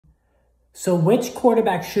So which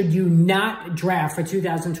quarterback should you not draft for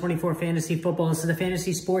 2024 fantasy football? This is the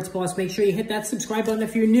Fantasy Sports Boss. Make sure you hit that subscribe button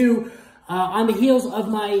if you're new. On the heels of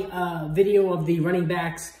my video of the running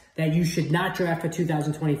backs that you should not draft for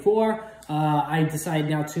 2024, I decided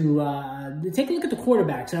now to take a look at the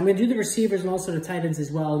quarterbacks. And I'm going to do the receivers and also the tight ends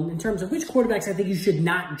as well in terms of which quarterbacks I think you should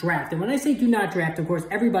not draft. And when I say do not draft, of course,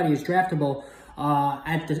 everybody is draftable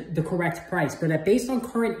at the correct price. But based on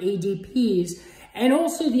current ADPs, and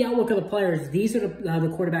also the outlook of the players, these are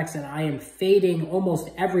the quarterbacks that I am fading almost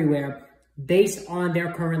everywhere based on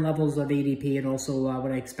their current levels of ADP and also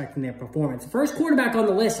what I expect in their performance. The first quarterback on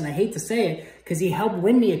the list, and I hate to say it because he helped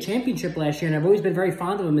win me a championship last year, and I've always been very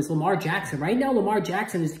fond of him, is Lamar Jackson. Right now, Lamar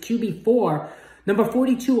Jackson is QB4, number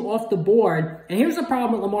 42 off the board. And here's the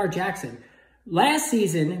problem with Lamar Jackson. Last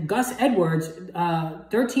season, Gus Edwards,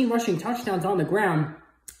 13 rushing touchdowns on the ground.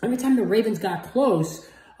 Every time the Ravens got close,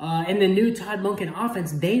 in the new Todd Monken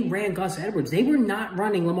offense, they ran Gus Edwards. They were not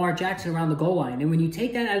running Lamar Jackson around the goal line. And when you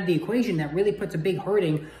take that out of the equation, that really puts a big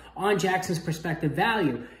hurting on Jackson's prospective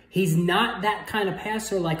value. He's not that kind of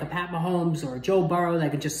passer like a Pat Mahomes or Joe Burrow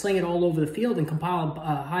that can just sling it all over the field and compile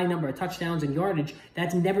a high number of touchdowns and yardage.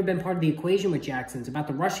 That's never been part of the equation with Jackson. It's about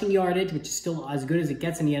the rushing yardage, which is still as good as it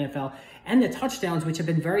gets in the NFL, and the touchdowns, which have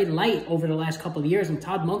been very light over the last couple of years. And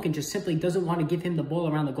Todd Monken just simply doesn't want to give him the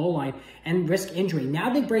ball around the goal line and risk injury. Now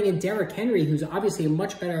they bring in Derrick Henry, who's obviously a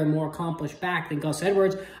much better and more accomplished back than Gus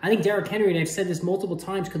Edwards. I think Derrick Henry, and I've said this multiple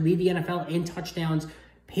times, could lead the NFL in touchdowns,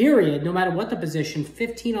 period, no matter what the position.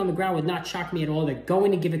 15 on the ground would not shock me at all. They're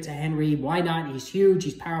going to give it to Henry. Why not? He's huge.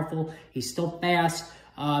 He's powerful. He's still fast.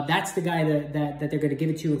 That's the guy that they're going to give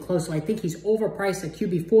it to and close. So I think he's overpriced at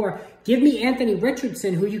QB4. Give me Anthony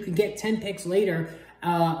Richardson, who you can get 10 picks later.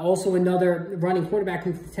 Also another running quarterback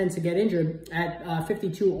who tends to get injured at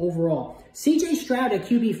 52 overall. CJ Stroud at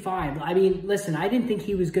QB5. I mean, listen, I didn't think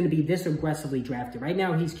he was going to be this aggressively drafted. Right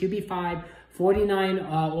now, he's QB5, 49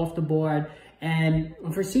 off the board. And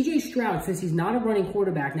for CJ Stroud, since he's not a running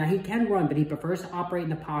quarterback, now he can run, but he prefers to operate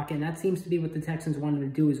in the pocket, and that seems to be what the Texans wanted to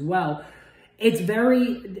do as well. It's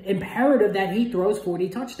very imperative that he throws 40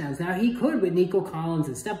 touchdowns. Now, he could with Nico Collins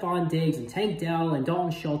and Stephon Diggs and Tank Dell and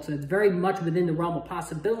Dalton Schultz. It's very much within the realm of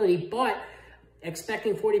possibility, but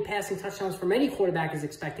expecting 40 passing touchdowns from any quarterback is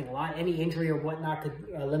expecting a lot. Any injury or whatnot could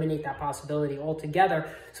eliminate that possibility altogether.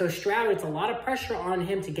 So Stroud, it's a lot of pressure on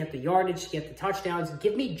him to get the yardage, to get the touchdowns.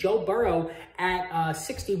 Give me Joe Burrow at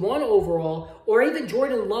 61 overall, or even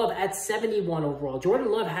Jordan Love at 71 overall.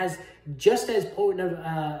 Jordan Love has just as potent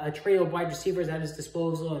a trio of wide receivers at his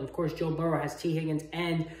disposal. And of course, Joe Burrow has T. Higgins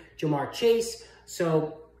and Jamar Chase.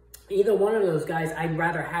 So either one of those guys I'd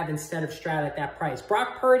rather have instead of Stroud at that price.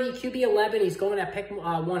 Brock Purdy, QB11, he's going at pick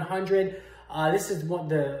 100. This is what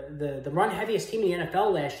the run-heaviest team in the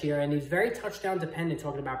NFL last year, and he's very touchdown-dependent,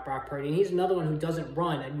 talking about Brock Purdy. And he's another one who doesn't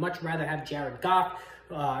run. I'd much rather have Jared Goff,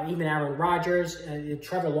 even Aaron Rodgers,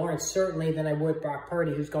 Trevor Lawrence, certainly, than I would Brock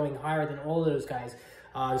Purdy, who's going higher than all of those guys.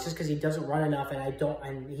 It's just because he doesn't run enough,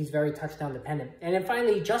 and he's very touchdown dependent. And then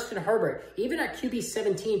finally, Justin Herbert, even at QB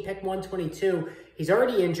 17, pick 122, he's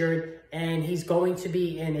already injured, and he's going to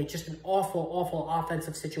be in just an awful, awful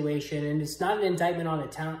offensive situation. And it's not an indictment on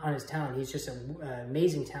his talent. He's just an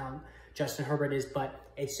amazing talent, Justin Herbert is, but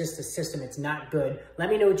it's just the system. It's not good. Let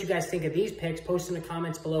me know what you guys think of these picks. Post in the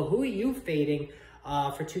comments below. Who are you fading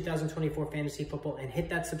for 2024 fantasy football? And hit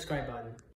that subscribe button.